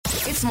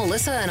It's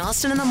Melissa and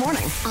Austin in the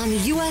morning on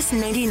US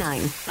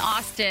 99.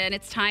 Austin,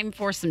 it's time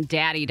for some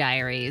daddy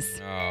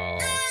diaries. Oh.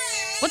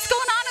 What's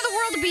going on in the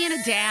world of being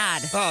a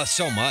dad? Oh,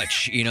 so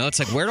much. You know, it's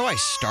like, where do I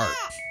start?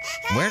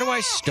 Where do I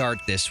start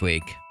this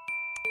week?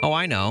 Oh,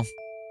 I know.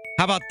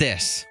 How about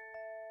this?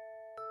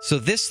 So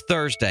this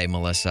Thursday,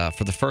 Melissa,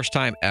 for the first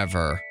time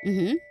ever,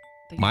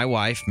 my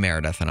wife,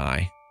 Meredith, and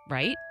I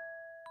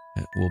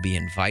will be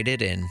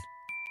invited in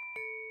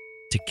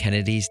to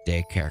Kennedy's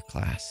daycare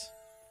class.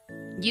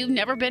 You've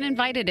never been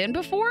invited in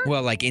before?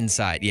 Well, like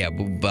inside, yeah,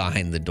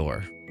 behind the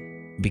door.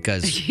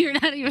 Because you're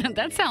not even,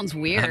 that sounds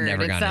weird. I've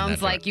never it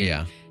sounds like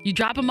you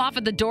drop them off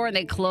at the door and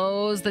they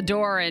close the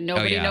door and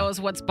nobody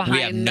knows what's behind the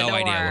door. We have no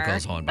idea what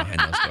goes on behind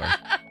those doors.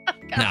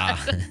 Nah.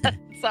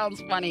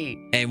 Sounds funny.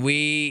 And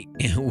we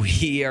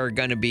are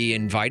going to be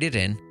invited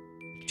in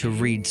to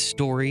read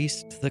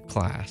stories to the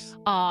class.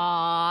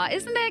 Aw,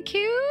 isn't that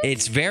cute?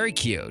 It's very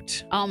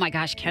cute. Oh my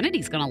gosh,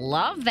 Kennedy's going to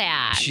love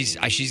that.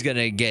 She's going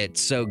to get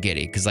so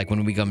giddy because like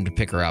when we come to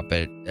pick her up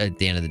at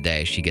the end of the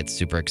day, she gets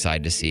super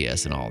excited to see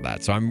us and all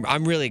that. So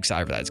I'm really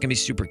excited for that. It's going to be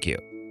super cute.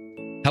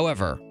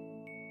 However,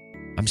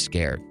 I'm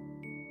scared.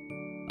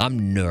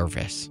 I'm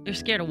nervous. You're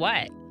scared of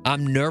what?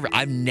 I'm nervous.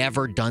 I've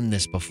never done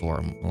this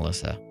before,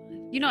 Melissa.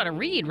 You know how to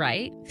read,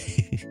 right?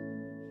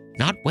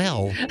 Not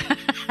well.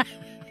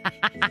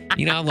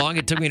 You know how long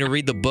it took me to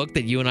read the book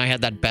that you and I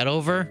had that bet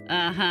over?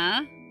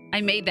 Uh-huh.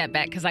 I made that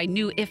bet because I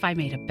knew if I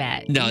made a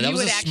bet, no,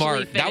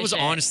 that was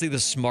honestly the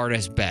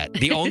smartest bet.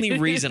 The only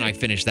reason I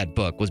finished that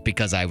book was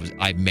because I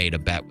made a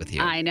bet with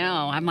you. I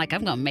know. I'm like,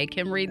 I'm gonna make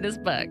him read this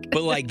book.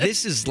 But like,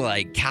 this is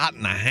like cat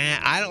in the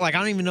hat. I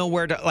don't even know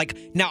where to like.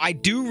 Now I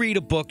do read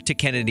a book to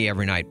Kennedy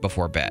every night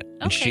before bed,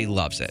 and she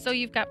loves it. So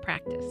you've got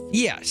practice.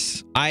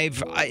 Yes,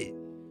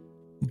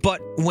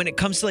 But when it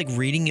comes to like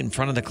reading in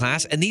front of the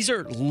class, and these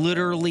are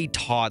literally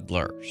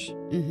toddlers.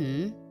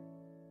 Mm-hmm.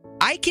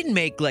 I can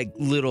make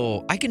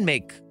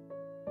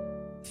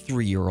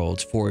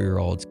 3-year-olds,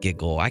 4-year-olds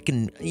giggle. I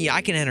can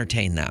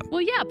entertain them.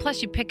 Well, yeah.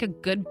 Plus, you pick a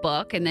good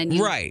book and then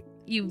you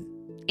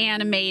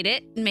animate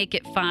it and make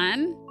it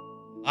fun.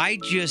 I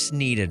just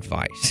need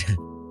advice.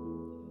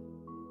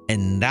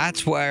 And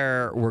that's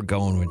where we're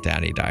going with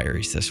Daddy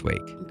Diaries this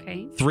week.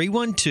 Okay.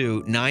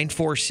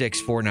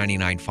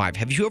 312-946-4995.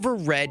 Have you ever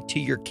read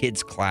to your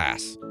kids'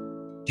 class?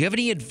 Do you have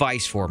any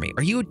advice for me?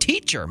 Are you a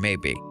teacher,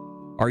 maybe?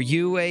 Are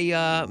you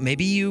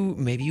maybe you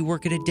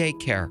work at a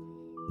daycare?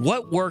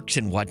 What works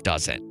and what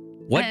doesn't?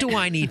 What do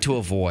I need to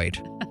avoid?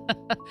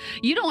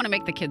 You don't want to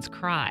make the kids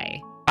cry.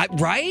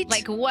 Right?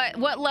 Like what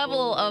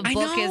level of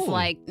book is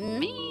like,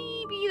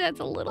 maybe that's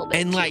a little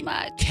bit too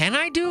much. Can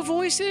I do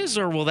voices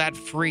or will that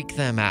freak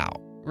them out?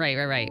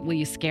 Right. Will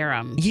you scare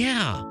them?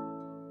 Yeah.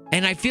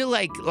 And I feel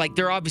like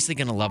they're obviously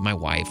going to love my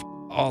wife.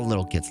 All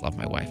little kids love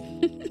my wife.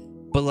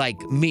 But like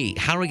me,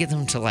 how do I get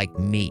them to like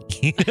me?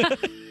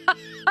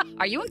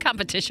 Are you in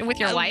competition with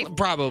your wife?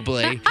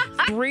 Probably.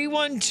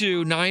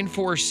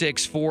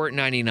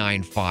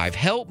 312-946-4995.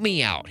 Help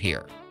me out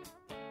here.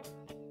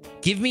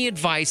 Give me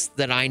advice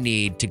that I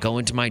need to go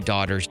into my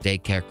daughter's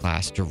daycare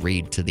class to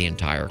read to the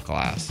entire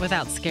class.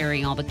 Without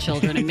scaring all the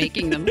children and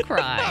making them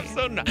cry.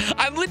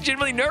 I'm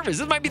legitimately nervous.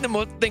 This might be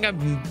the thing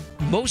I'm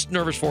most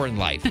nervous for in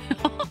life.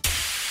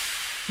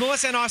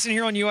 Melissa and Austin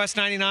here on US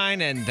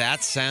 99, and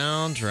that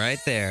sound right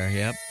there.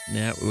 Yep,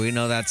 we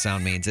know that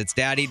sound means. It's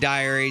Daddy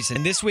Diaries,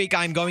 and this week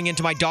I'm going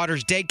into my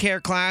daughter's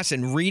daycare class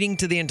and reading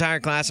to the entire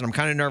class, and I'm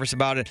kind of nervous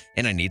about it,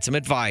 and I need some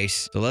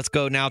advice. So let's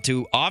go now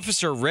to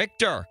Officer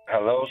Richter.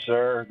 Hello,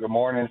 sir. Good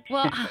morning.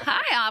 Well,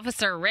 hi,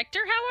 Officer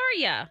Richter. How are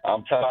you?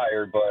 I'm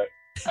tired, but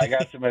I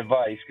got some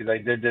advice because I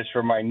did this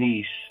for my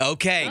niece.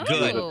 Okay,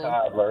 good. She's a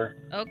toddler.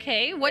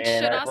 Okay, what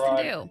should Austin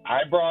do?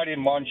 I brought in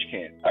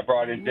Munchkin. I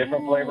brought in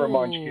different flavor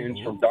Munchkins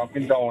from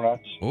Dunkin'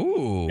 Donuts.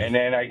 Ooh. And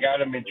then I got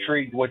them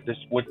intrigued with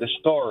the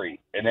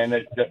story. And then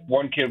the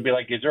one kid would be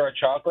like, "Is there a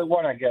chocolate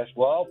one?" I guess,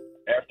 well,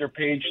 after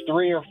page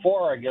 3 or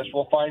 4, I guess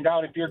we'll find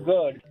out if you're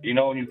good. You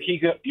know, and you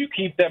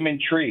keep them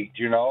intrigued,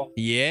 you know?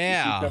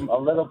 Yeah. You keep them a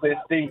little bit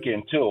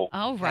thinking, too.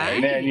 Oh, right.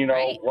 And then,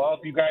 well, if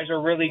you guys are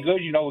really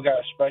good, we got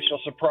a special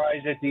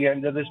surprise at the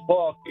end of this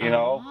book, and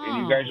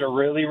you guys are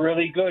really,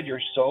 really good.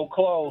 You're so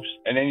close.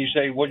 And then you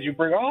say, "What'd you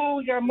bring?" "Oh,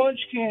 we got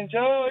Munchkins."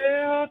 "Oh,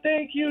 yeah,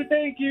 thank you.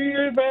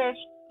 You're the best."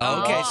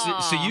 Okay,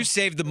 so you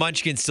saved the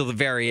Munchkins till the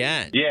very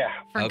end. Yeah.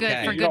 For good you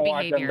don't behavior.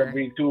 want them to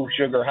be too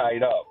sugar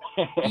highed up.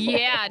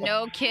 Yeah,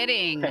 no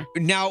kidding.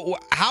 Now,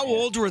 how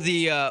old was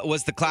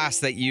the class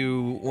that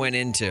you went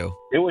into?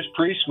 It was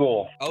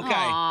preschool. Okay.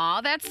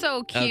 Aw, that's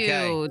so cute.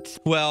 Okay.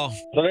 Well,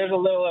 so there's a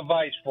little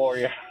advice for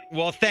you.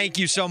 Well, thank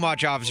you so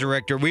much, Officer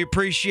Richter. We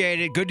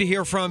appreciate it. Good to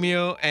hear from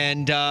you,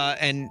 and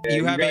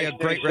you have a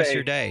great rest of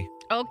your day.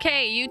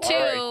 Okay, you too.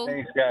 All right,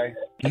 thanks, guys.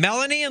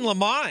 Melanie and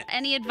Lamont.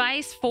 Any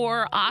advice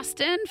for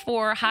Austin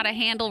for how to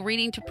handle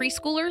reading to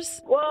preschoolers?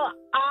 Well,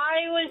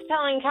 I was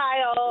telling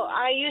Kyle,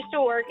 I used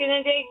to work in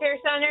a daycare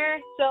center,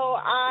 so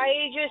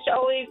I just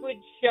always would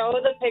show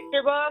the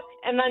picture book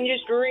and then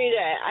just read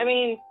it. I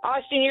mean,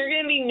 Austin, you're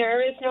going to be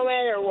nervous no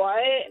matter what,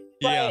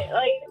 but,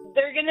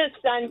 they're going to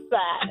sense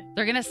that.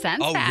 They're going to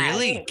sense Oh, that.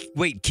 really?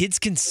 Wait, kids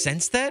can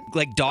sense that?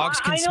 Like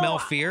dogs can smell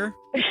fear?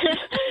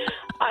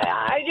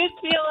 I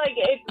just feel like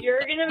if you're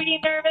going to be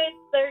nervous,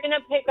 they're going to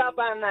pick up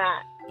on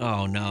that.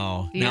 Oh,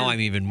 no. Yeah. Now I'm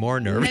even more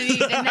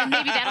nervous. And then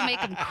maybe that'll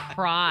make them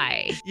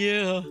cry.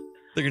 Yeah.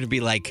 They're going to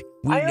be like,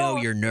 we know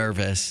you're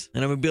nervous.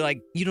 And I'm going to be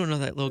like, you don't know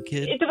that little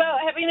kid. It's about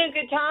having a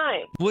good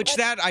time. Which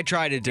that I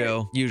try to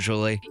do,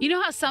 usually. You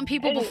know how some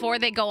people, before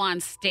they go on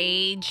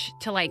stage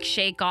to like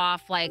shake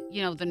off, like,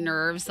 you know, the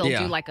nerves, they'll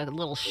do like a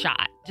little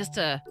shot just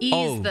to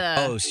ease the...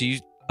 Oh, so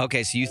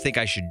you think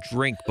I should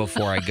drink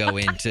before I go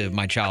into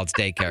my child's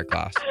daycare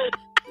class?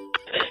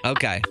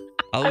 Okay.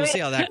 We'll see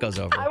how that goes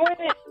over. I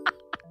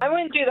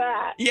wouldn't do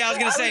that. Yeah, I was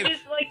going to say...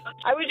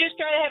 I would just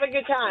try to have a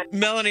good time.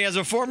 Melanie, as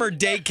a former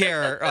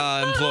daycare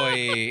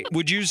employee,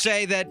 would you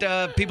say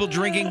that people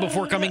drinking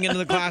before coming into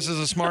the class is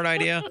a smart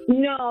idea?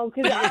 No,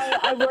 because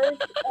I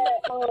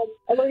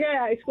work at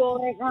high school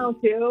right now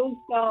too.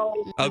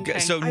 So okay,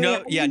 so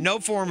no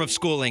form of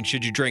schooling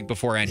should you drink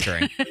before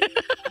entering.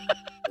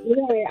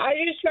 Right. I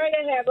just try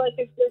to have like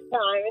a good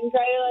time and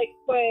try to like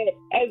put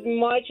as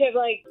much of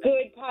like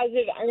good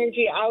positive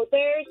energy out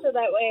there so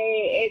that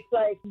way it's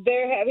like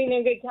they're having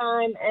a good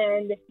time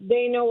and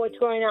they know what's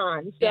going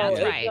on. So That's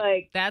it's right.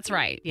 like That's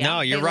right. Yeah. No,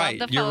 you're They right.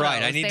 love the You're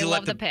right. photos. I need They to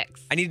love the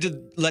pics. I need to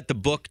let the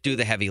book do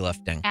the heavy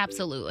lifting.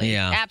 Absolutely.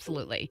 Yeah.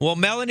 Absolutely. Well,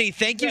 Melanie,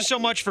 thank you so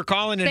much for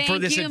calling and for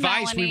Thank this you,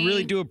 advice. Melanie. We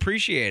really do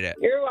appreciate it.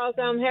 you're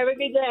welcome. Have a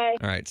good day.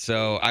 All right,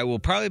 so I will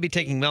probably be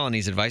taking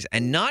Melanie's advice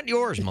and not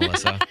yours,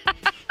 Melissa.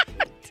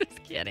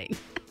 Just kidding.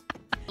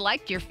 I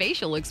liked your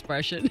facial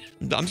expression.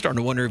 I'm starting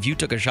to wonder if you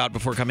took a shot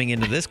before coming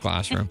into this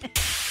classroom.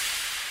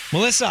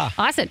 Melissa.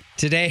 Austin.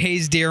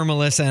 Today's Dear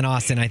Melissa and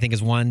Austin, I think,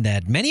 is one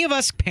that many of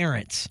us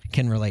parents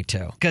can relate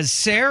to. Because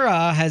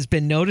Sarah has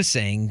been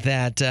noticing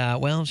that,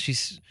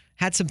 she's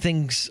had some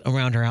things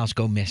around her house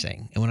go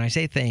missing. And when I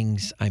say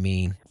things, I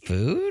mean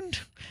food.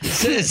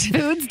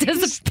 Food's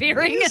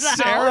disappearing in the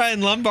Sarah house.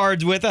 in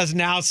Lombard's with us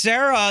now.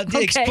 Sarah,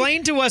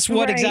 explain to us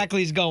what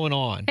exactly is going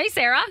on. Hey,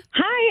 Sarah.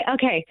 Hi.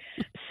 Okay.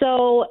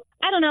 So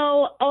I don't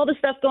know, all the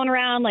stuff going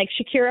around, like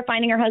Shakira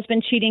finding her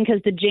husband cheating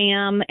because the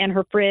jam and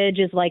her fridge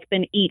has like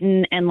been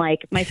eaten. And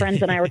like my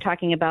friends and I were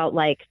talking about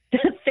like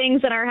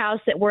things in our house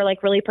that we're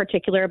like really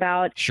particular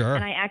about. Sure.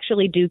 And I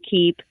actually do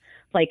keep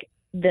like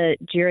the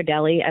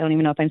Ghirardelli, I don't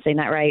even know if I'm saying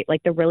that right,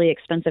 like the really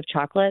expensive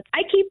chocolates.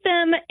 I keep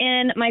them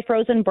in my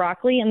frozen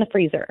broccoli in the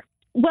freezer.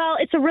 Well,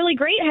 it's a really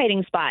great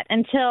hiding spot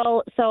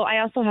so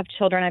I also have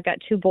children. I've got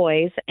 2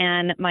 boys,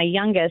 and my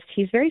youngest,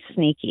 he's very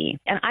sneaky.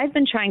 And I've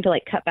been trying to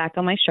like cut back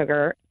on my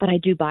sugar, but I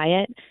do buy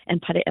it and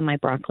put it in my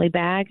broccoli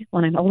bag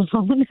when I'm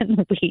alone in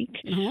the week.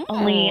 Oh.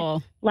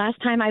 Only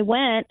last time I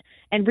went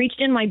and reached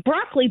in my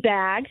broccoli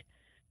bag,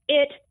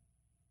 it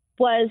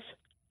was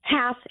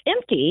half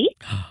empty,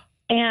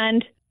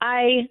 and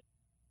I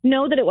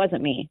know that it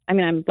wasn't me. I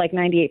mean, I'm like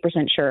 98%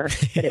 sure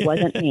that it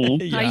wasn't me.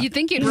 You'd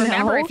think you'd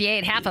remember if you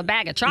ate half a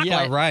bag of chocolate.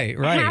 Yeah, right.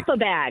 Half a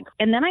bag.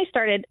 And then I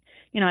started,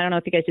 I don't know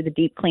if you guys do the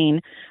deep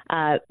clean.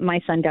 My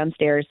son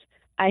downstairs,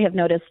 I have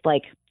noticed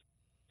like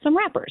some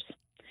wrappers.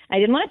 I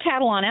didn't want to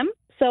tattle on him,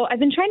 so I've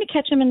been trying to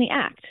catch him in the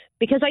act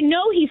because I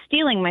know he's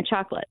stealing my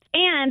chocolates.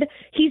 And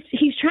he's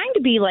trying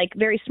to be like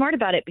very smart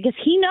about it because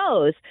he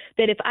knows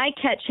that if I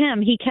catch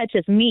him, he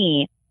catches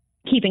me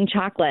keeping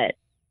chocolate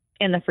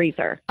in the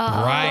freezer.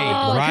 Oh,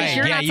 right.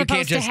 You're not you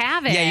supposed can't to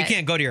have it. Yeah, you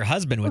can't go to your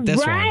husband with this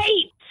one.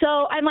 Right.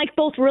 So I'm like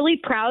both really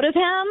proud of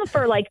him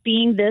for like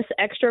being this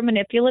extra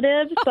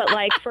manipulative, but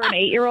like for an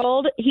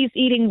 8-year-old, he's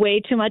eating way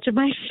too much of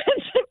my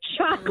expensive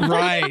chocolate.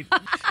 Right.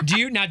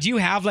 Do you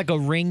have like a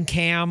Ring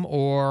cam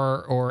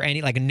or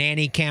any like a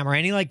nanny cam or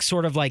any like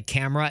sort of like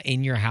camera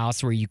in your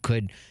house where you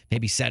could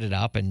maybe set it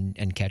up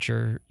and catch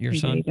your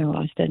son? There you go,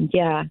 Austin.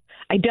 Yeah,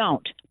 I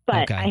don't.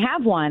 But I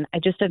have one. I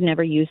just have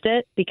never used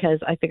it because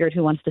I figured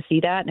who wants to see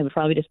that? And it would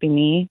probably just be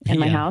me in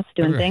my house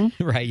doing things.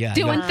 Right, yeah.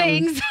 Doing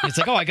things. It's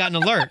like, I got an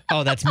alert.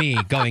 Oh, that's me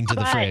going to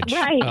the fridge.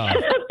 Right.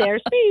 Oh.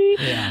 There's me.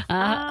 Yeah.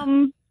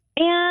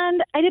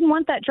 And I didn't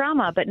want that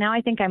drama, but now I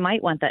think I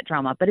might want that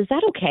drama. But is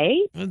that okay?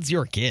 It's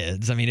your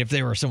kids. I mean, if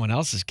they were someone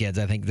else's kids,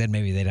 I think then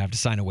maybe they'd have to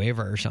sign a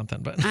waiver or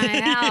something. But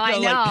I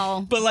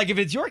know. But like if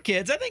it's your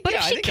kids, I think. But I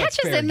if she think catches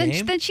that's fair him,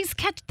 game.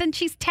 then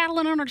she's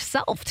tattling on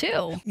herself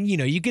too.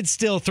 You could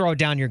still throw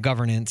down your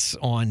governance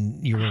on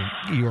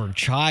your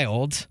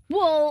child.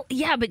 Well,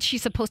 yeah, but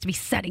she's supposed to be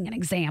setting an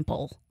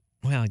example.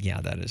 Well, yeah,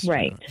 that is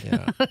Right. True.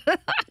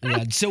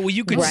 Yeah. So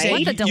you could Right. say What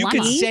a you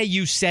could dilemma. say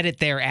you set it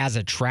there as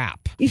a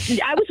trap.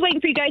 I was waiting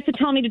for you guys to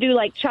tell me to do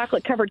like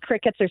chocolate-covered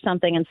crickets or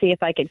something and see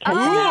if I could catch it.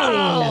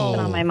 That's been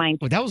on my mind.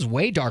 Well, that was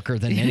way darker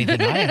than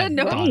anything I had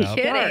No thought of.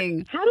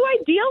 kidding. How do I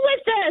deal with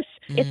this?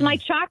 It's my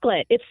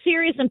chocolate. It's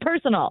serious and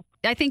personal.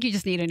 I think you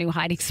just need a new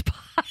hiding spot.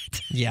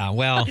 Yeah,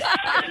 well,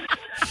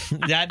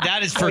 that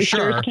is for oysters,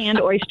 sure.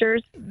 Canned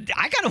oysters.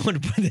 I kind of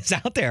want to put this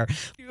out there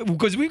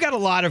because we've got a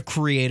lot of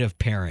creative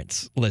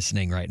parents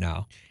listening right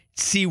now.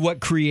 See what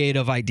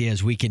creative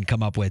ideas we can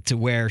come up with to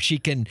where she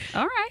can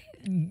All right.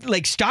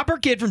 like stop her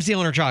kid from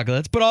stealing her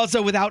chocolates, but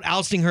also without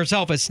ousting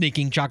herself as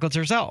sneaking chocolates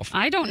herself.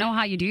 I don't know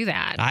how you do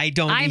that. I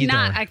don't I'm either.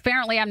 not.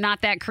 Apparently, I'm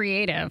not that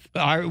creative.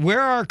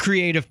 Where are our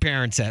creative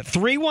parents at?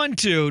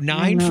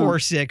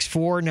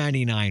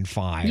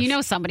 312-946-4995. You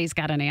know somebody's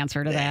got an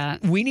answer to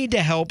that. We need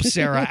to help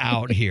Sarah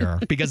out here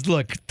because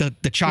look, the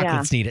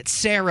chocolates need it.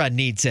 Sarah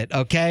needs it,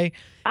 okay?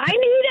 I need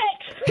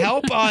it.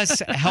 Help us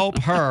help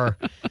her.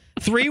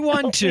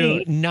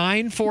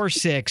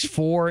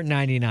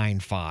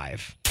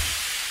 312-946-4995.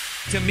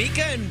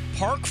 Tamika in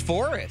Park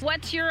Forest.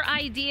 What's your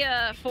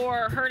idea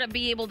for her to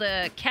be able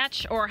to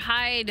catch or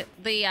hide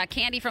the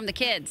candy from the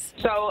kids?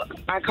 So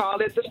I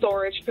called it the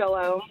storage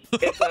pillow.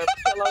 It's a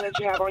pillow that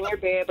you have on your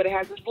bed, but it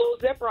has this little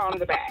zipper on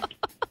the back.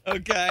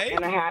 Okay.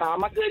 And I had all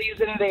my goodies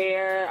in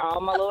there, all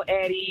my little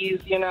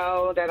eddies, that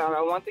I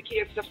don't want the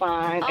kids to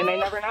find, and they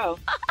never know.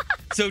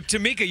 So,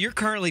 Tamika, you're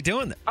currently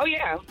doing that. Oh,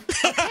 yeah.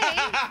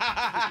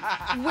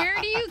 Where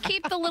do you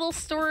keep the little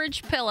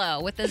storage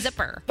pillow with the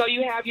zipper? So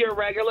you have your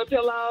regular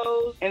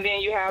pillows, and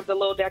then you have the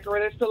little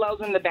decorative pillows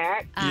in the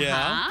back,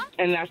 Yeah.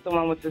 and that's the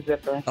one with the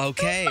zipper.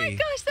 Okay. Oh my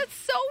gosh, that's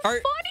so funny.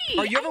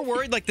 Are you ever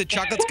worried like the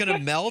chocolate's going to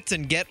melt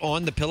and get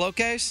on the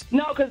pillowcase?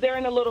 No, because they're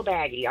in a little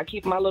baggie. I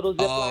keep my little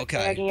Ziploc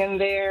okay. baggie in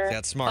there.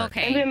 That's smart.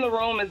 Okay. And then the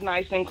room is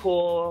nice and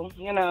cool,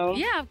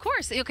 Yeah, of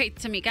course. Okay,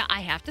 Tamika,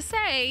 I have to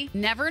say,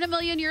 never in a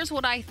million years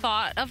would I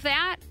thought of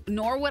that,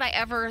 nor would I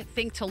ever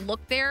think to look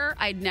there.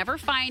 I'd never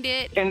find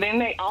it. And then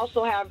they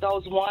also have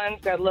those ones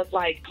that look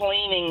like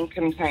cleaning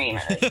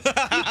containers. You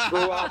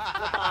screw off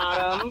the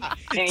bottom,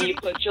 and you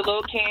put your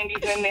little candies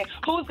in there.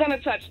 Who's going to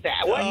touch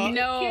that?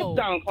 No. Kids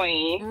don't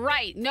clean.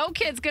 Right. No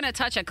kid's going to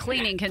touch a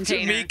cleaning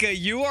container. Tamika,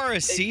 you are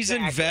a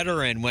seasoned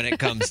veteran when it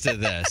comes to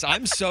this.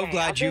 I'm so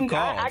glad you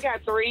called. I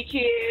got 3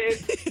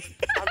 kids.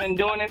 I've been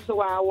doing this a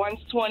while. One's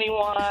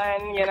 21,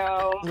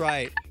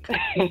 Right. Oh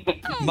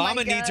Mama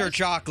my needs her gosh.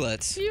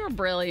 chocolates. You're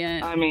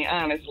brilliant. I mean,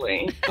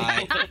 honestly.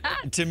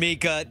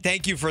 Tamika,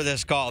 thank you for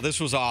this call. This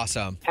was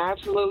awesome.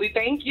 Absolutely.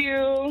 Thank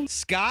you.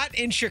 Scott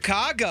in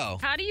Chicago.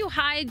 How do you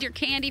hide your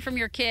candy from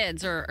your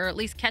kids or at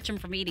least catch them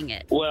from eating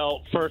it?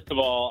 Well, first of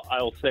all,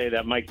 I'll say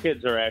that my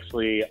kids are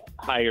actually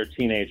higher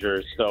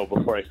teenagers, so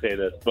before I say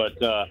this, but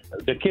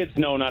the kids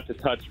know not to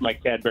touch my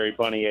Cadbury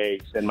Bunny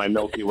eggs and my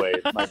Milky Ways,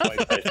 my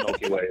bite-sized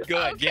Milky Ways.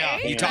 Good, Okay. yeah.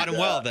 You taught him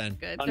well then.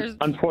 Good. There's-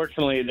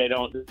 Unfortunately, they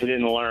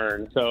didn't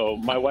learn. So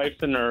my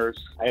wife's a nurse.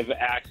 I have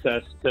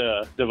access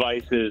to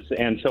devices,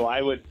 and so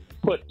I would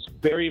put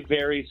very,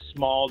 very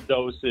small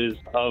doses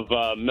of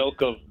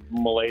milk of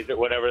Malaysia,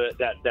 whatever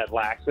that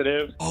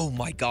laxative. Oh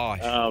my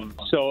gosh.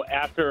 So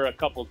after a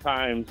couple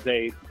times,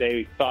 they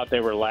thought they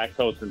were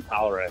lactose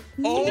intolerant.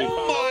 Oh We found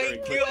out my very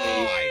quickly-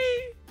 gosh.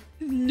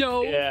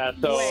 No. Yeah,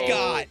 so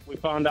Scott. we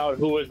found out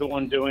who was the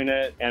one doing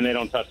it, and they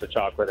don't touch the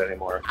chocolate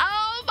anymore.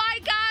 Oh my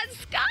God,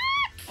 Scott!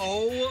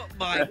 Oh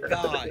my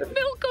God.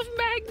 Milk of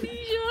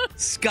magnesia.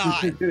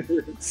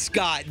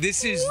 Scott,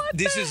 this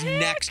is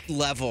next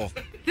level.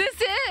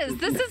 This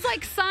is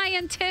like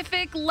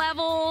scientific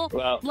level.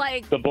 Well,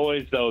 like the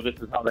boys, though, this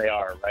is how they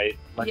are, right?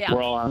 Like Yeah.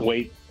 we're all on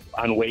weight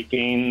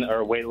gain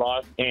or weight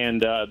loss,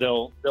 and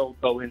they'll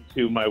go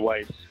into my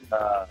wife's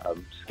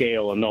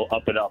scale and they'll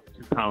up it up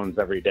 2 pounds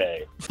every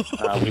day.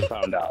 We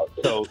found out.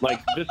 So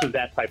like this is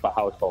that type of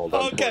household.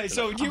 Okay,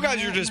 so you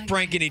guys are just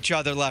pranking each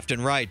other left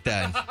and right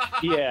then.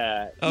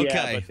 Yeah. Okay.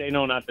 Yeah, but they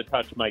know not to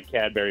touch my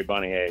Cadbury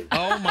Bunny eggs.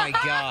 Oh my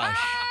gosh.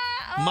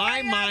 Oh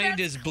My God, mind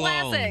that's is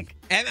blown. classic.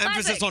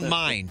 Emphasis Classic. on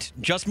mind.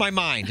 Just my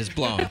mind is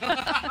blown.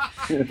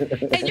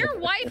 And your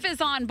wife is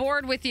on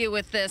board with you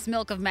with this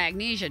milk of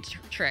magnesia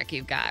trick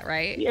you've got,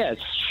 right? Yes,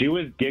 she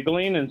was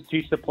giggling and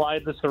she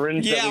supplied the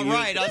syringe. that Yeah, we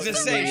right. used I was to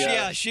just put in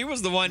saying, the, she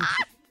was the one.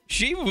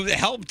 She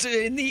helped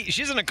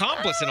she's an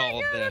accomplice in all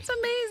of That's this.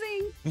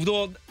 amazing.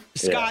 Well,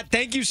 Scott,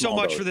 thank you so Small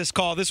much dose. for this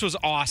call. This was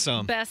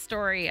awesome. Best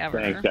story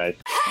ever. Thanks, guys.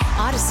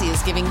 Odyssey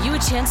is giving you a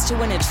chance to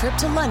win a trip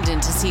to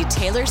London to see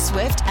Taylor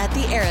Swift at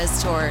the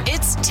Eras Tour.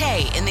 It's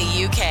Tay in the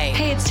UK.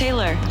 Hey, it's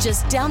Taylor.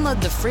 Just download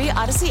the free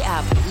Odyssey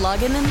app,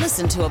 log in and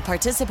listen to a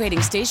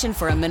participating station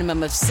for a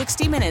minimum of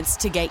 60 minutes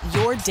to get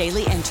your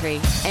daily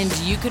entry. And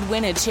you could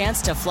win a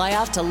chance to fly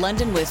off to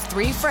London with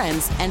 3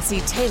 friends and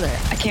see Taylor.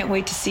 I can't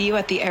wait to see you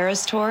at the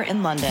Eras Tour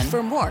in London.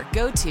 For more,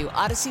 go to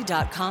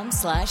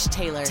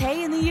odyssey.com/Taylor.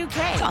 Tay in the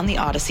UK. On the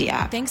Odyssey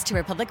app. Thanks to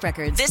Republic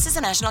Records. This is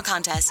a national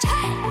contest.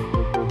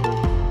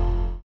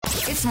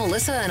 It's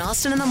Melissa and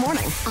Austin in the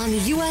morning on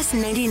US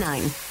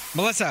 99.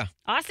 Melissa,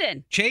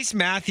 Austin. Chase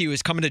Matthew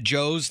is coming to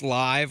Joe's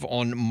Live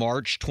on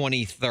March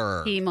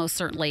 23rd. He most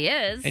certainly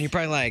is. And you're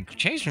probably like,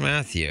 Chase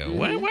Matthew,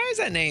 why does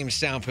that name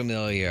sound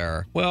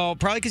familiar? Well,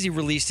 probably because he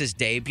released his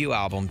debut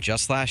album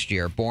just last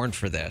year, Born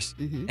for This.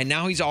 And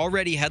now he's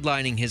already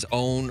headlining his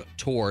own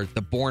tour,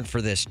 the Born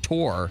for This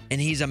tour.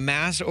 And he's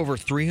amassed over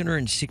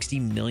 360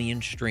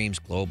 million streams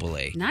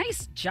globally.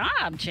 Nice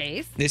job,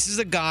 Chase. This is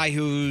a guy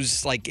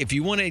who's like, if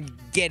you want to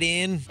get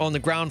in on the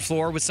ground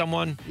floor with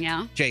someone,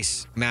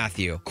 Chase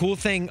Matthew. Cool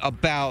thing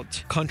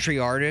about country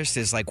artists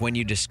is like when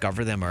you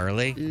discover them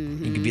early,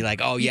 you can be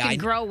like, oh yeah, you can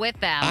grow with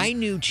them. I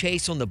knew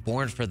Chase on the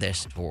Born for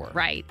This tour.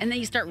 Right. And then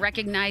you start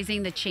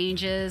recognizing the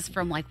changes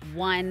from like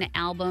one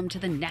album to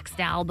the next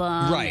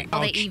album. Right.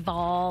 How they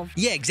evolve.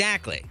 Yeah,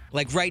 exactly.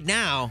 Like right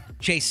now,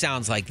 Chase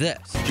sounds like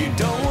this. You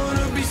don't want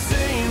to be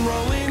seen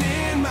rolling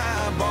in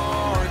my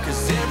bar,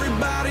 'cause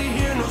everybody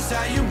here knows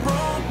how you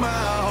broke my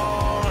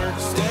heart.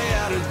 Stay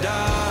out of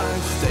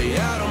Dodge, stay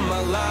out of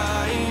my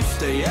life,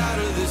 stay out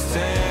of this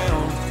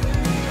town,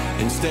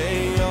 and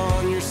stay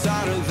on your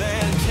side of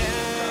that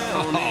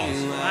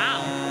county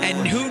line.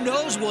 And who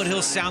knows what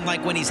he'll sound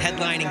like when he's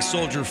headlining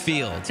Soldier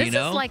Field, This you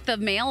know? is like the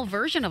male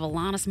version of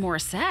Alanis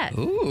Morissette.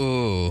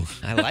 Ooh,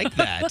 I like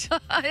that.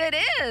 It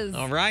is.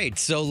 All right,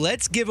 so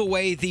let's give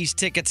away these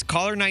tickets.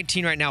 Caller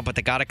 19 right now, but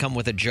they got to come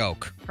with a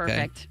joke.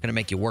 Perfect. Going to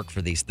make you work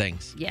for these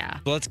things. Yeah.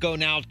 So let's go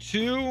now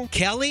to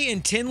Kelly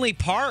in Tinley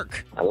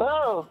Park.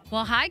 Hello.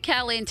 Well, hi,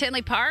 Kelly in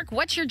Tinley Park.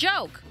 What's your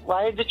joke?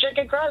 Why did the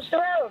chicken cross the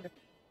road?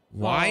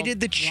 Why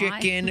did the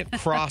chicken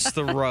cross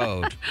the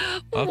road?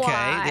 Okay,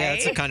 Why? yeah,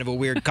 that's a kind of a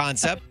weird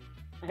concept.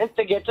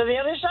 To get to the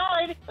other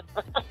side.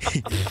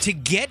 To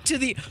get to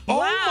the... Oh,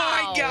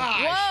 my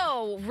gosh.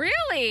 Whoa,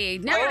 really?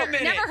 Never, Wait a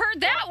minute. never heard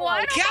that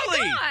one. Kelly.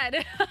 Oh, my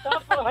God.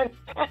 Tough one.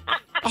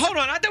 Hold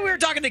on, I thought we were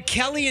talking to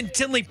Kelly in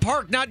Tinley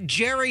Park, not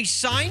Jerry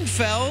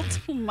Seinfeld.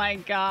 Oh, my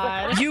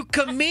God. You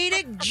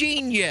comedic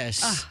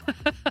genius.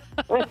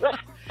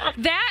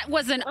 That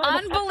was an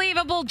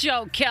unbelievable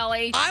joke,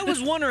 Kelly. I was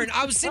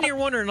sitting here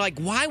wondering, like,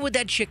 why would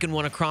that chicken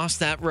want to cross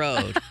that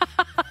road?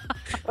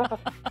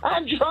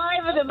 I'm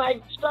driving to my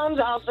son's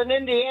house in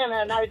Indiana,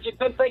 and I just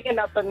couldn't think of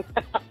nothing.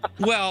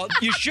 Well,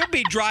 you should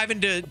be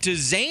driving to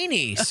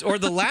Zany's or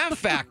the Laugh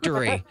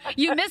Factory.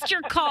 You missed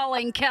your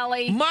calling,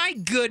 Kelly. My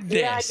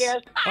goodness. Yeah, I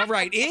guess. All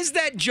right, is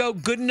that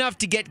joke good enough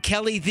to get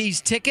Kelly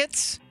these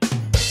tickets?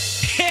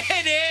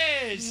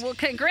 It is. Well,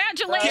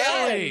 congratulations.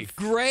 Kelly,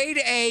 grade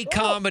A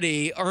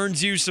comedy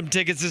earns you some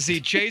tickets to see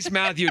Chase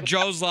Matthew at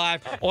Joe's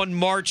Live on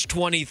March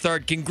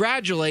 23rd.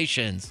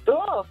 Congratulations.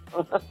 Cool.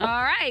 All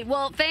right.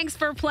 Well, thanks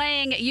for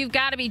playing. You've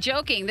got to be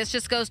joking. This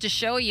just goes to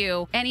show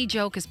you any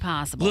joke is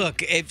possible.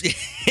 Look, if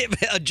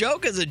a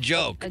joke is a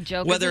joke,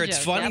 whether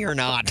it's funny or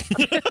not.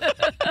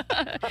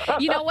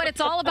 You know what?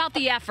 It's all about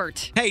the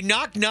effort. Hey,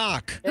 knock,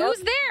 knock.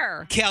 Who's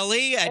there?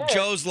 Kelly at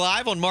Joe's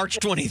Live on March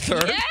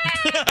 23rd.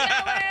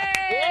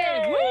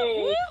 Yeah, Kelly!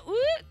 Woo, woo, woo.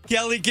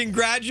 Kelly,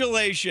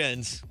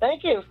 congratulations.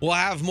 Thank you. We'll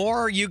have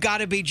more You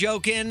Gotta Be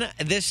Joking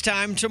this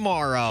time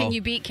tomorrow. Can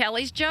you beat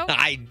Kelly's joke?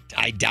 I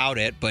doubt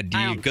it, but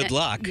good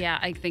luck. Yeah,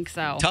 I think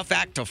so. Tough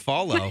act to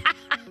follow.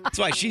 That's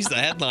why she's the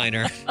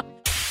headliner.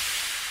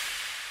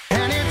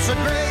 And it's a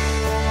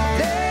great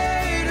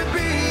day to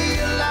be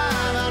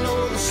alive. I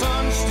know the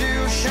sun's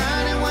still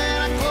shining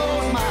when I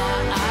close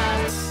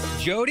my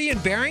eyes. Jody in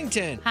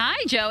Barrington.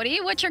 Hi, Jody.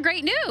 What's your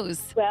great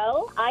news?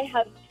 Well, I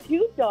have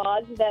 2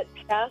 dogs that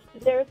passed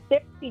their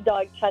therapy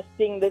dog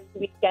testing this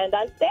weekend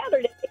on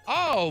Saturday.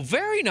 Oh,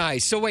 very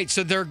nice. So wait,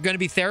 so they're going to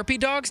be therapy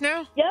dogs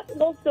now? Yep.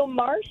 Well, so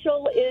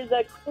Marshall is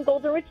a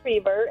golden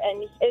retriever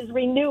and is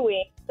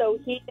renewing. So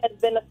he has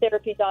been a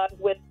therapy dog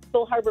with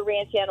Full Harbor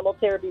Ranch Animal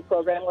Therapy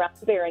Program around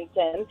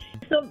Barrington.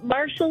 So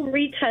Marshall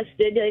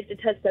retested. They have to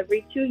test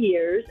every 2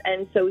 years.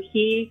 And so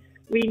he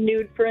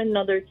renewed for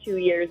another 2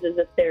 years as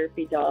a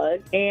therapy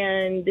dog.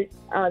 And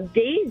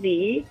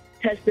Daisy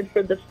tested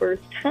for the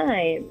first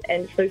time,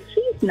 and so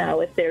she's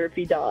now a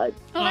therapy dog.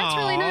 Oh, that's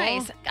really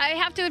nice. I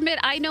have to admit,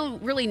 I know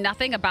really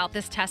nothing about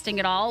this testing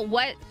at all.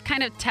 What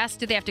kind of tests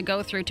do they have to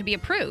go through to be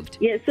approved?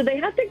 Yeah, so they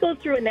have to go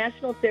through a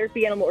national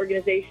therapy animal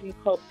organization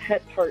called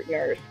Pet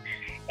Partners,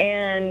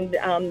 and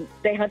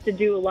they have to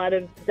do a lot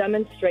of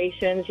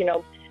demonstrations,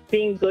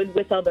 being good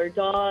with other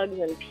dogs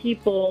and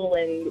people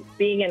and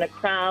being in a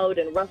crowd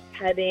and rough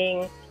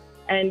petting.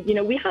 And,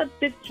 we have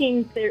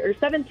 17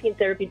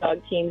 therapy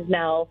dog teams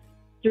now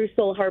through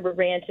Soul Harbor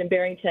Ranch in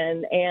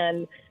Barrington,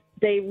 and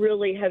they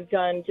really have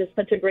done just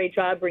such a great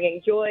job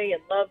bringing joy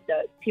and love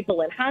to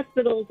people in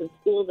hospitals and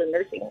schools and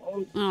nursing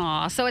homes.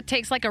 Oh, so it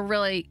takes like a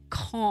really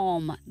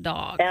calm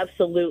dog.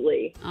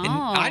 Absolutely. Oh, And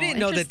I didn't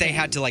know that they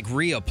had to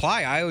reapply.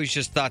 I always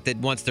just thought that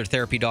once they're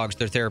therapy dogs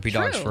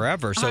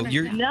forever. So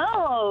you're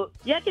No.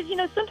 Yeah, because,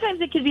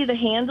 sometimes it could be the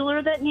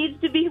handler that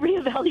needs to be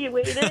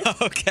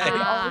reevaluated. Okay.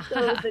 And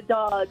also the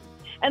dog.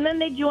 And then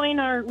they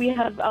join we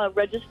have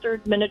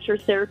registered miniature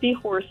therapy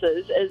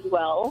horses as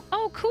well.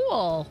 Oh,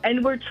 cool.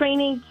 And we're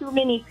training 2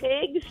 mini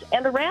pigs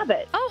and a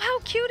rabbit. Oh, how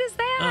cute is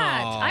that?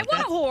 Oh, I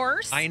want a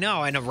horse. I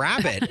know, and a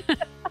rabbit.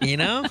 You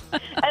know?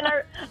 And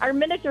our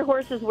miniature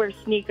horses wear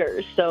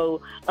sneakers,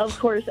 so of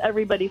course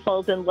everybody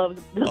falls in love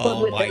with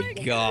Oh their my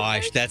sneakers.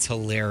 gosh, that's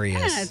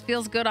hilarious. Yeah, it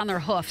feels good on their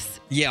hoofs.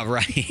 Yeah,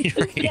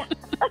 right. Yeah.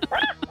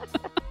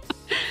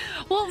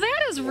 Well, that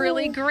is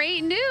really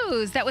great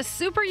news. That was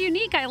super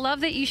unique. I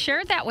love that you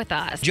shared that with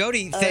us.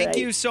 Jody, thank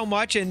you so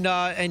much, and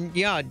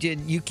yeah,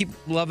 you keep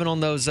loving on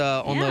those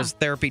those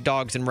therapy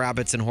dogs and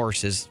rabbits and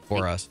horses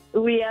for us.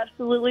 We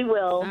absolutely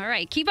will. All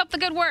right, keep up the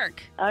good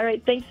work. All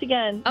right, thanks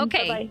again.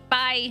 Okay, Bye-bye.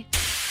 bye.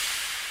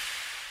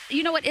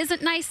 You know what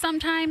isn't nice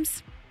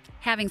sometimes?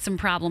 Having some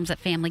problems at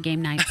family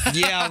game night.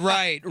 Yeah,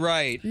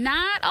 right.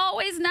 Not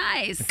always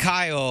nice.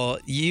 Kyle,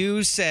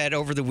 you said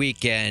over the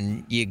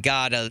weekend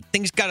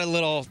things got a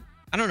little,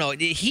 I don't know,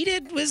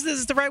 heated? Was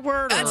this the right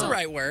word? That's the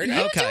right word. You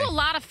Okay. do a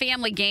lot of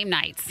family game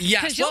nights.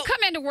 Yes, Because you'll well-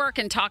 come into work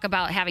and talk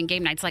about having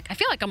game nights, like, I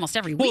feel like almost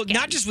every Well, weekend.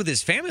 not just with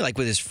his family, like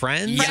with his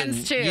friends. Friends,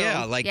 and- too.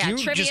 Yeah, like Yeah, you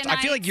trivia just,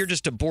 I feel like nights. you're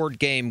just a board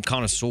game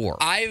connoisseur.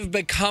 I've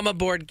become a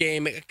board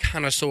game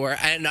connoisseur,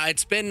 and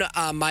it's been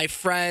my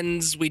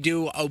friends. We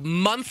do a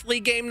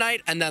monthly game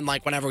night, and then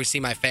like whenever we see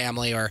my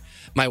family or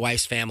my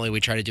wife's family, we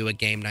try to do a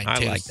game night I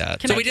too. like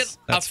that. So we did a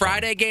That's fun.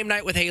 Friday game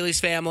night with Haley's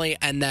family,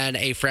 and then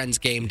a friend's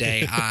game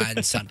day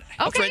on Sunday.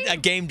 A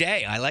game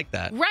day. I like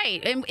that.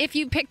 Right. And if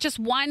you pick just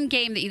one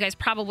game that you guys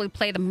probably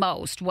play the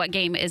most, what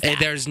game is that?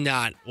 There's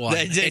not one.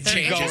 Does It it go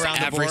changes around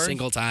the every board?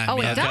 single time. Oh,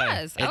 it yeah.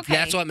 does. Okay.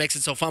 That's what makes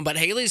it so fun. But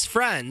Haley's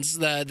friends,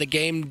 the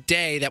game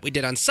day that we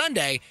did on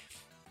Sunday,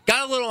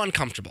 got a little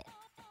uncomfortable.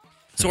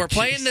 So we're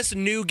playing this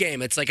new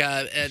game. It's like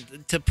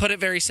to put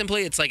it very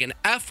simply, it's like an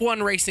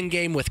F1 racing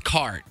game with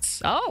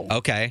cards. Oh.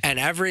 Okay. And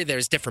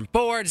there's different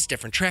boards,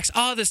 different tracks,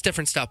 all this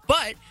different stuff.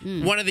 But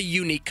one of the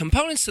unique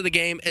components to the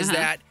game is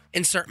that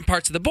in certain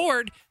parts of the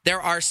board,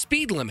 there are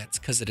speed limits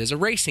because it is a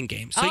racing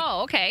game. So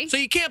okay. So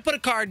you can't put a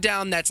card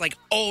down that's like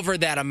over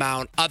that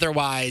amount.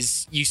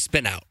 Otherwise, you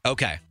spin out.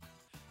 Okay.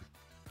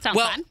 Sounds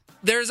fun.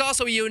 There's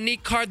also a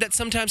unique card that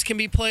sometimes can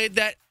be played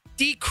that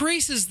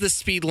decreases the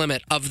speed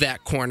limit of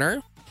that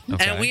corner.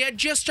 Okay. And we had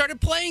just started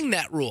playing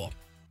that rule.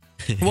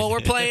 Well, we're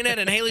playing it,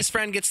 and Haley's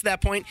friend gets to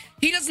that point.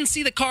 He doesn't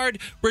see the card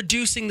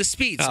reducing the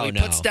speed. So he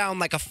puts down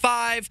like a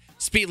 5,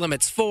 speed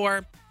limit's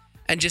 4,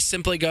 and just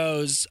simply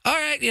goes, all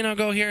right,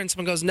 go here. And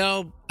someone goes,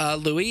 no,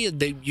 Louis,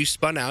 you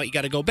spun out. You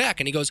got to go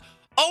back. And he goes,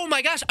 oh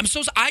my gosh,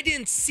 I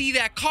didn't see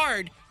that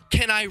card.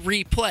 Can I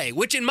replay?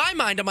 Which in my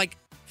mind, I'm like,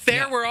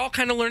 fair, we're all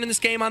kind of learning this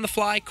game on the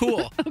fly.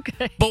 Cool.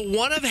 Okay. But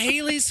one of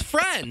Haley's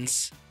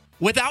friends,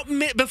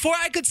 before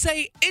I could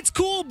say, it's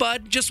cool,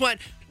 bud, just went,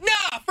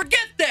 nah,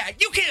 forget that.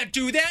 You can't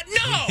do that.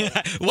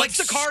 No. Once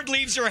the card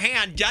leaves your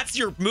hand, that's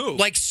your move.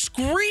 Like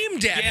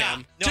screamed at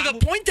him to the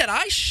point that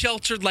I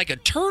sheltered like a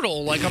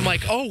turtle. Like I'm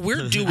like, oh,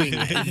 we're doing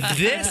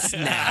this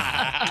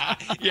now.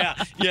 Yeah.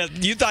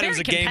 You thought it was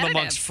a game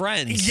amongst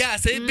friends.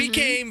 Yes, it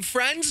became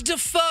friends to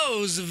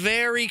foes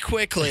very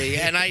quickly.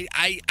 And I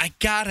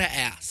gotta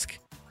ask,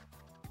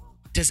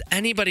 does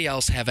anybody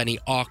else have any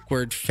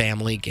awkward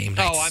family game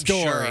night I'm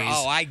stories? sure.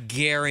 Oh, I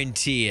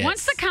guarantee it.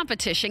 Once the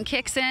competition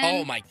kicks in,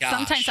 Oh, my gosh.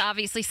 sometimes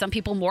obviously some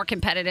people more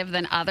competitive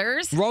than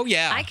others. Oh,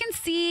 yeah. I can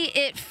see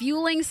it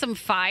fueling some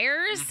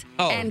fires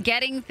and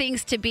getting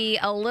things to be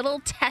a little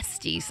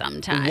testy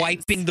sometimes.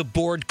 Wiping the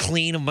board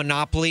clean of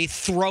Monopoly,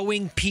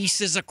 throwing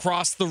pieces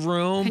across the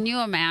room. Can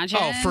you imagine?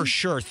 Oh, for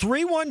sure.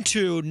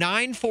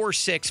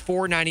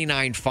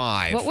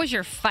 312-946-4995. What was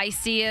your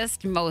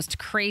feistiest, most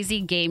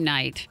crazy game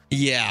night?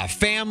 Yeah,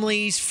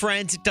 families,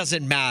 friends, it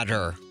doesn't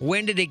matter.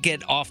 When did it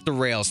get off the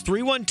rails?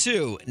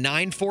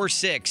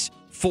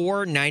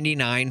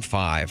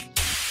 312-946-4995.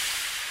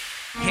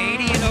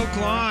 Katie in Oak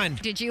Lawn.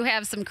 Did you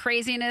have some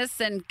craziness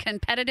and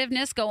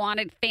competitiveness go on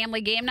at family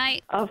game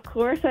night? Of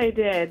course I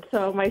did.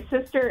 So my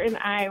sister and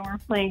I were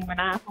playing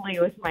Monopoly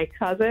with my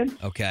cousin.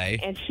 Okay.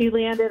 And she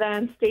landed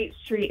on State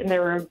Street, and there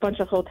were a bunch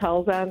of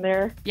hotels on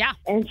there. Yeah.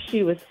 And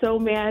she was so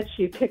mad,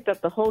 she picked up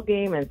the whole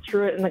game and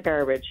threw it in the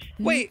garbage.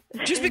 Wait,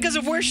 just because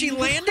of where she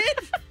landed?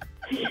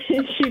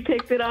 She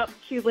picked it up,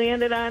 she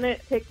landed on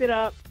it, picked it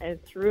up, and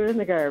threw it in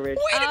the garbage.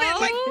 Wait a minute,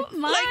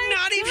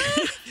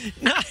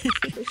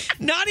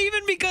 not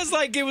even because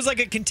like it was like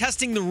a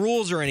contesting the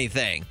rules or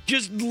anything.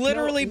 Just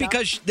literally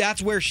because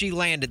that's where she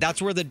landed.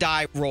 That's where the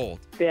die rolled.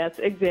 That's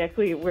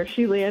exactly where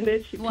she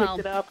landed. She picked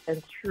it up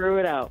and threw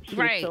it out. She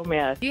was so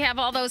mad. You have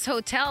all those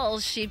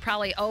hotels. She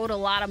probably owed a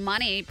lot of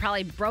money,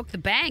 probably broke the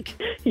bank.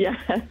 Yes,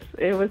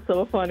 it was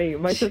so funny.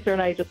 My sister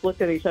and I just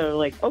looked at each other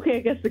like, okay, I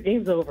guess the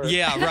game's over.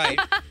 Yeah, right.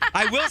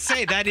 I will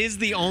say that is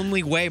the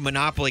only way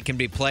Monopoly can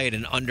be played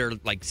in under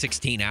like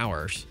 16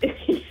 hours.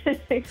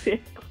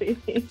 Exactly.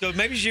 So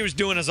maybe she was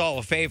doing us all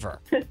a favor.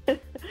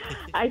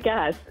 I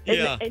guess. And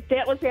Yeah.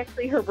 that was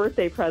actually her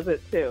birthday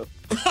present, too.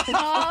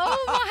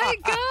 Oh my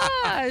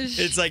gosh.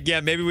 It's like,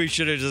 yeah, maybe we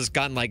should have just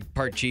gotten like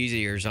part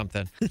cheesy or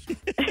something.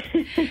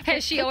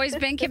 Has she always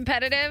been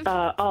competitive?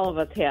 All of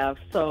us have.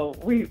 So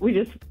we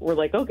just were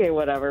like, okay,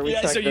 whatever. We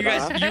Yeah, so shrugged you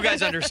it off.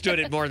 guys understood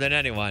it more than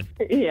anyone.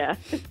 Yeah.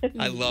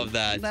 I love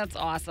that. That's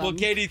awesome. Well,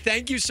 Katie,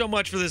 thank you so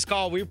much for this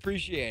call. We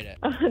appreciate it.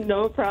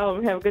 No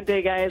problem. Have a good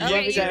day, guys. Love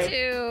Okay, you guys. you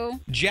too.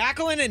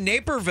 Jacqueline in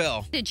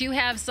Naperville. Did you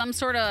have some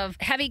sort of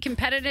heavy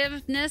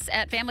competitiveness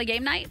at family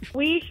game night?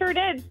 We sure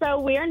did. So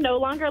we are no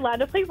longer allowed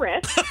to play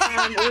Risk.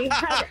 We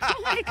had,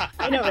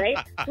 I know, right?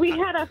 We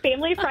had a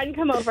family friend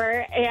come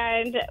over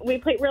and we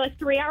played. We're like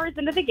 3 hours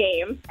into the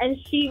game, and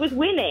she was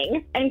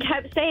winning and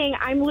kept saying,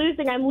 "I'm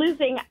losing.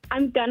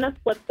 I'm gonna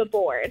flip the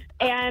board."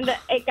 And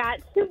it got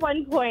to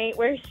one point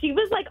where she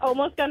was like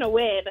almost gonna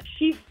win.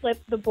 She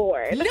flipped the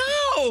board.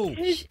 No.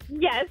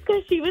 Yes,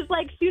 because she was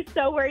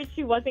so worried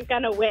she wasn't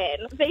gonna win.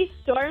 They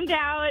stormed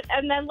out,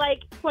 and then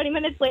like 20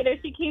 minutes later,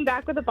 she came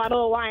back with a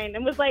bottle of wine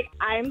and was like,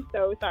 "I'm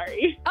so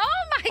sorry."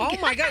 Oh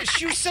my God.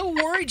 She was so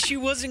worried she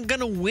wasn't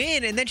going to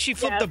win. And then she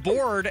flipped the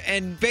board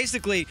and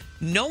basically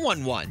no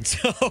one won.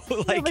 So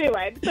nobody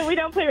won. So we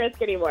don't play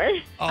Risk anymore.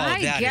 Oh,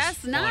 I that guess is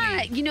funny.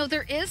 not. You know,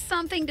 there is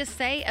something to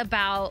say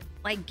about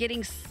like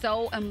getting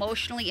so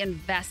emotionally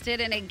invested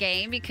in a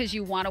game because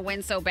you want to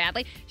win so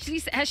badly.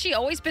 Has she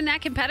always been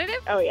that competitive?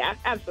 Oh, yeah,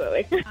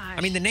 absolutely.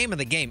 I mean, the name of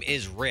the game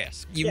is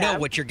Risk. You know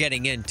what you're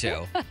getting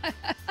into.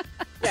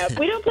 Yeah,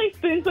 we don't play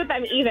spoons with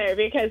them either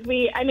because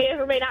I may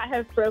or may not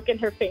have broken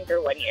her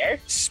finger one year.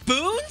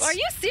 Spoons? Are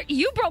you serious?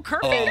 You broke her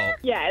finger?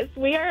 Yes,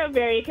 we are a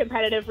very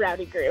competitive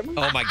rowdy group.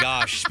 Oh my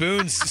gosh,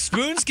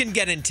 spoons can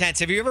get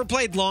intense. Have you ever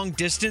played long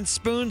distance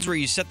spoons where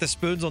you set the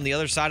spoons on the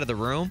other side of the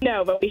room?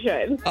 No, but we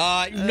should.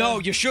 No,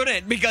 you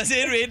shouldn't because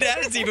that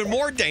is even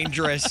more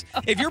dangerous.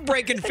 If you're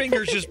breaking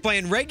fingers just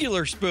playing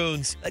regular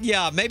spoons,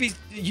 yeah, maybe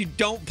you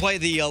don't play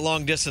the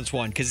long distance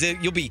one because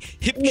you'll be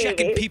hip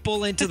checking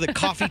people into the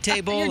coffee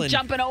table You're and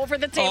jumping over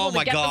the table. oh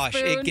my to get gosh, the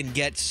spoon. it can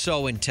get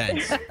so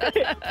intense.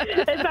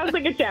 It sounds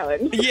like a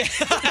challenge. Yeah,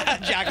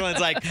 Jacqueline's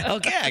like,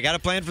 okay, I got a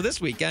plan for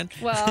this weekend.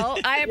 Well,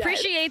 I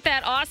appreciate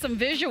that awesome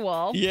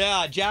visual.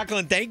 Yeah,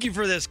 Jacqueline, thank you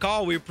for this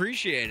call. We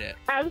appreciate it.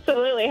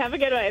 Absolutely. Have a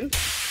good one.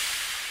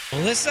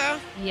 Melissa?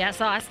 Yes,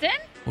 Austin?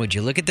 Would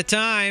you look at the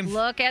time?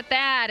 Look at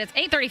that. It's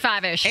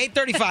 8:35-ish.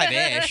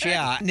 8:35-ish,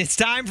 yeah. And it's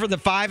time for the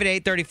 5 at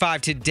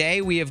 8:35.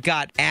 Today we have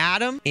got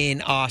Adam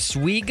in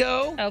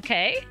Oswego.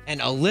 Okay.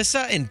 And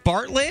Alyssa in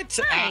Bartlett.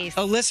 Nice.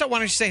 Alyssa, why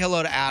don't you say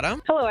hello to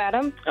Adam? Hello,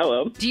 Adam.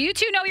 Hello. Do you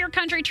two know your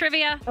country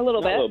trivia? A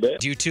little bit.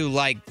 Do you two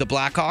like the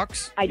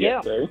Blackhawks? I do.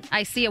 Yes, sir.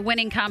 I see a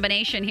winning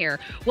combination here.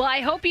 Well,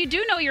 I hope you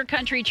do know your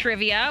country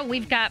trivia.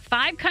 We've got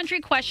 5 country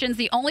questions.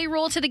 The only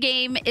rule to the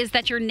game is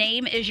that your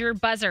name is your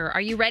buzzer.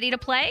 Are you ready to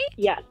play?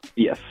 Yes.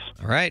 Yes.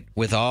 All right.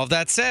 With all of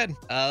that said,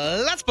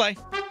 let's play.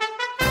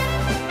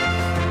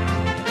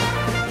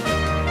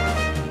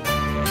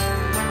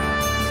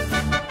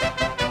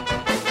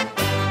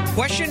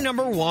 Question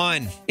number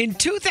 1. In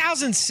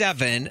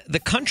 2007, the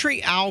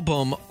country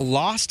album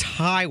Lost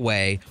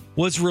Highway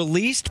was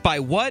released by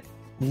what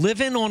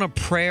Livin' on a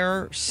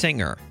Prayer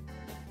singer?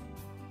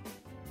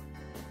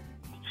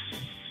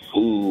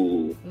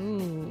 Ooh.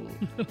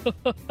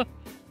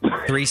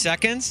 3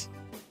 seconds.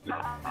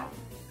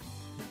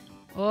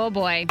 Oh,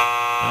 boy.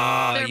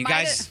 There You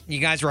might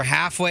guys were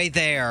halfway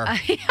there.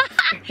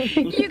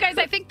 You guys,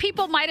 I think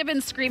people might have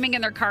been screaming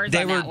in their cars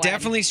They on were that one.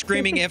 definitely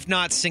screaming, if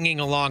not singing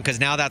along,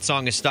 because now that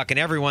song is stuck in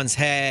everyone's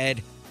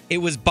head. It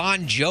was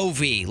Bon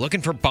Jovi.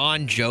 Looking for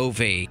Bon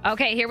Jovi.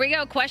 Okay, here we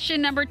go.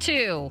 Question number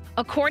 2.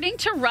 According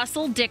to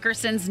Russell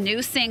Dickerson's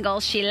new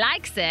single, She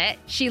Likes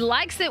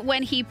It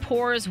when he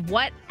pours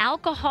what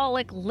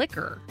alcoholic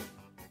liquor?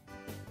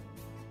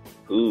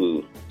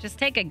 Ooh. Just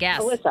take a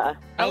guess.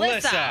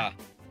 Alyssa.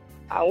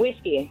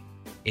 Whiskey.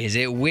 Is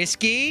it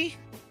whiskey?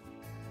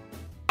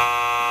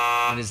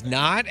 It is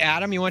not.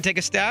 Adam, you want to take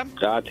a stab?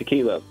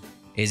 Tequila.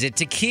 Is it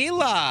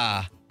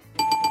tequila?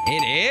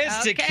 It is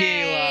Okay,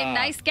 tequila.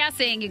 nice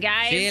guessing, you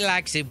guys. She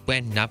likes it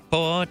when I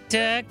pour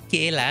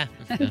tequila.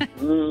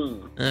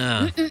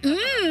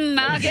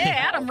 Okay,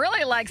 Adam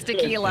really likes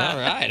tequila. All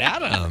right,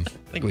 Adam.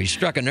 I think we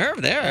struck a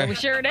nerve there. We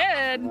sure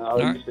did. Oh,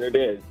 you sure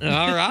did.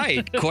 All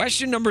right.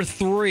 Question number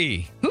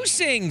 3. Who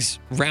sings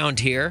Round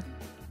Here?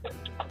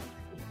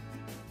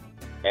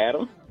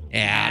 Adam.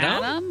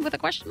 Adam with a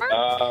question mark?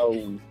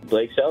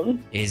 Blake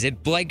Shelton. Is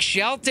it Blake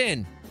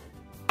Shelton?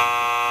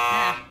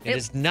 It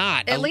is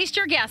not. At least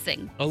you're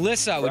guessing.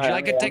 Alyssa, would you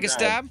like to take a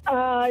stab?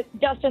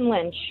 Justin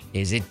Lynch.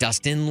 Is it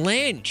Dustin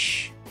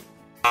Lynch?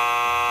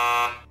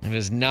 It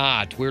is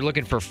not. We're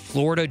looking for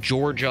Florida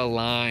Georgia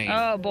Line.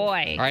 Oh,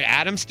 boy. All right,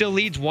 Adam still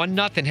leads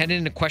 1-0 heading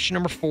into question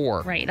number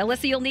 4. Right.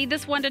 Alyssa, you'll need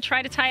this one to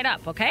try to tie it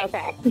up, okay?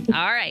 Okay.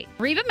 All right.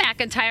 Reba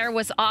McEntire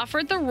was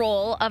offered the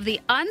role of the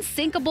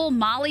unsinkable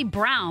Molly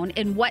Brown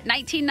in what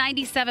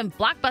 1997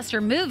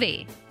 blockbuster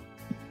movie?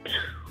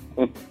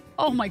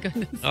 Oh, my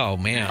goodness. Oh,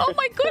 man. Oh,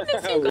 my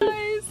goodness, you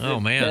guys. Oh,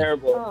 man.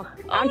 Terrible.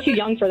 I'm too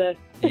young for this.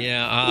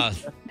 Yeah,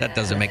 that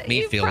doesn't make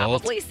me You've feel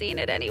old. probably seen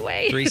it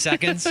anyway. 3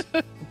 seconds.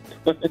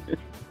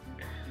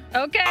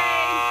 Okay.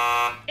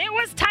 It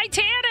was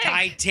Titanic.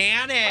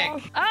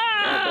 Titanic.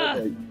 Ah.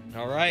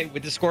 All right,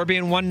 with the score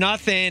being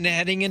 1-0,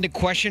 heading into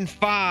question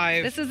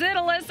 5. This is it,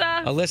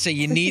 Alyssa. Alyssa,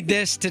 you need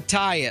this to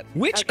tie it.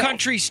 Which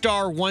country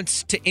star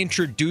wants to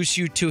introduce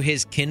you to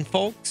his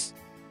kinfolks?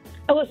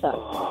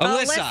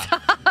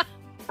 Alyssa.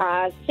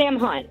 Sam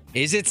Hunt.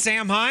 Is it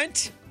Sam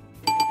Hunt?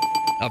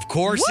 Of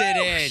course it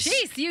is.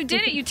 Jeez, you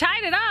did it. You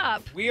tied it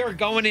up. We are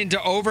going into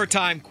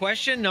overtime.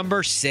 Question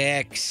number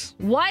 6.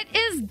 What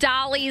is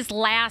Dolly's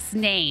last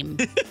name?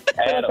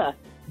 Alyssa.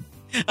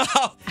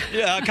 Oh,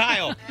 yeah,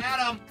 Kyle.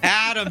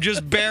 Adam,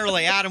 just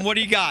barely. Adam, what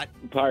do you got?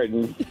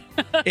 Pardon.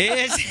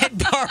 Is it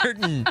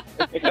Barton?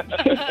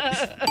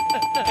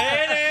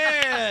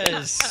 It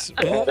is.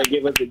 They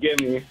give us a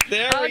gimme.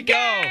 There we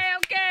go.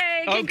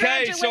 Okay,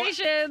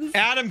 congratulations. So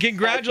Adam,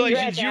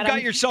 congratulations. Congrats, You Adam.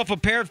 got yourself a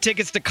pair of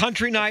tickets to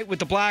Country Night with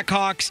the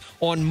Blackhawks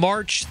on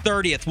March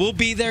 30th. We'll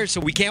be there,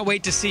 so we can't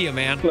wait to see you,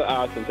 man.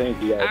 Awesome.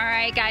 Thank you, All guys.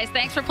 right, guys.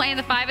 Thanks for playing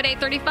the 5 at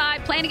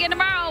 8:35. Playing again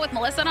tomorrow with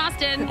Melissa and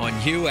Austin. On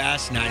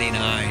US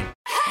 99.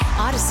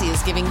 Odyssey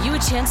is giving you a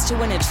chance to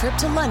win a trip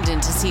to London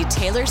to see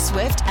Taylor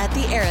Swift at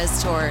the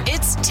Eras Tour.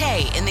 It's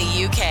Tay in the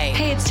UK.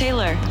 Hey, it's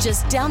Taylor.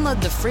 Just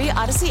download the free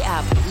Odyssey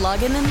app,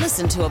 log in and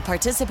listen to a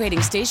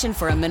participating station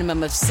for a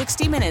minimum of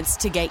 60 minutes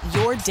to get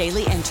your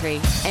daily entry.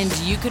 And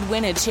you could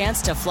win a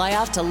chance to fly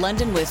off to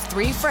London with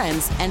 3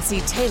 friends and see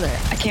Taylor.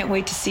 I can't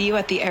wait to see you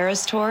at the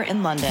Eras Tour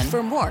in London.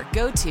 For more,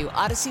 go to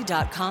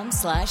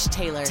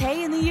odyssey.com/Taylor.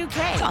 Tay in the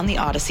UK. On the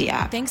Odyssey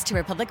app. Thanks to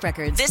Republic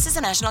Records. This is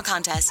a national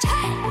contest.